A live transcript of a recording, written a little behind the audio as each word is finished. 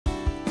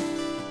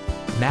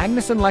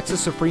Magnussen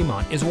Lexus of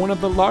Fremont is one of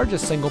the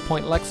largest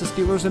single-point Lexus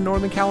dealers in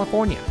Northern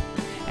California.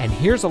 And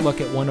here's a look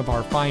at one of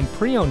our fine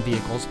pre-owned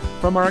vehicles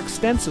from our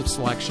extensive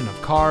selection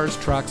of cars,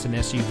 trucks, and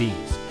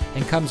SUVs,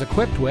 and comes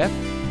equipped with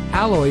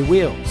alloy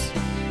wheels,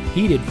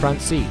 heated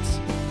front seats,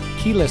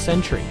 keyless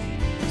entry,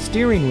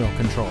 steering wheel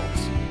controls,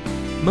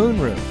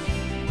 moonroof,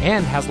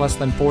 and has less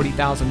than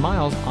 40,000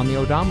 miles on the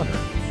odometer.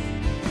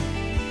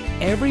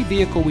 Every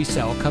vehicle we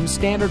sell comes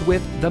standard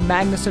with the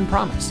Magnussen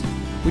Promise,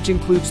 which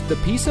includes the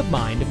peace of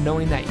mind of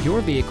knowing that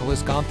your vehicle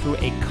has gone through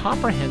a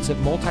comprehensive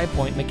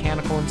multi-point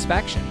mechanical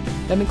inspection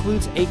that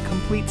includes a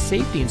complete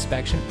safety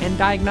inspection and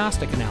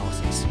diagnostic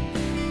analysis.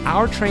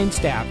 Our trained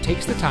staff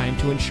takes the time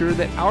to ensure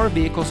that our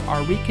vehicles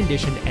are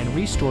reconditioned and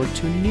restored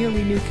to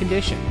nearly new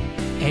condition,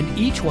 and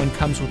each one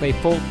comes with a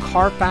full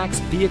Carfax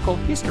vehicle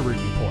history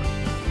report.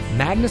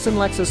 Magnussen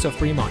Lexus of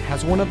Fremont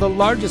has one of the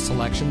largest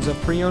selections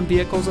of pre-owned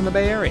vehicles in the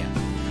Bay Area.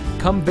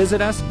 Come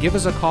visit us, give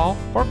us a call,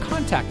 or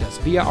contact us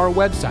via our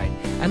website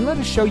and let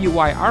us show you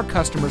why our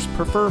customers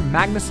prefer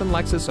Magnussen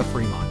Lexus of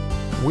Fremont.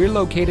 We're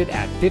located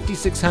at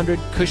 5600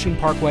 Cushing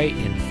Parkway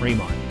in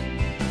Fremont.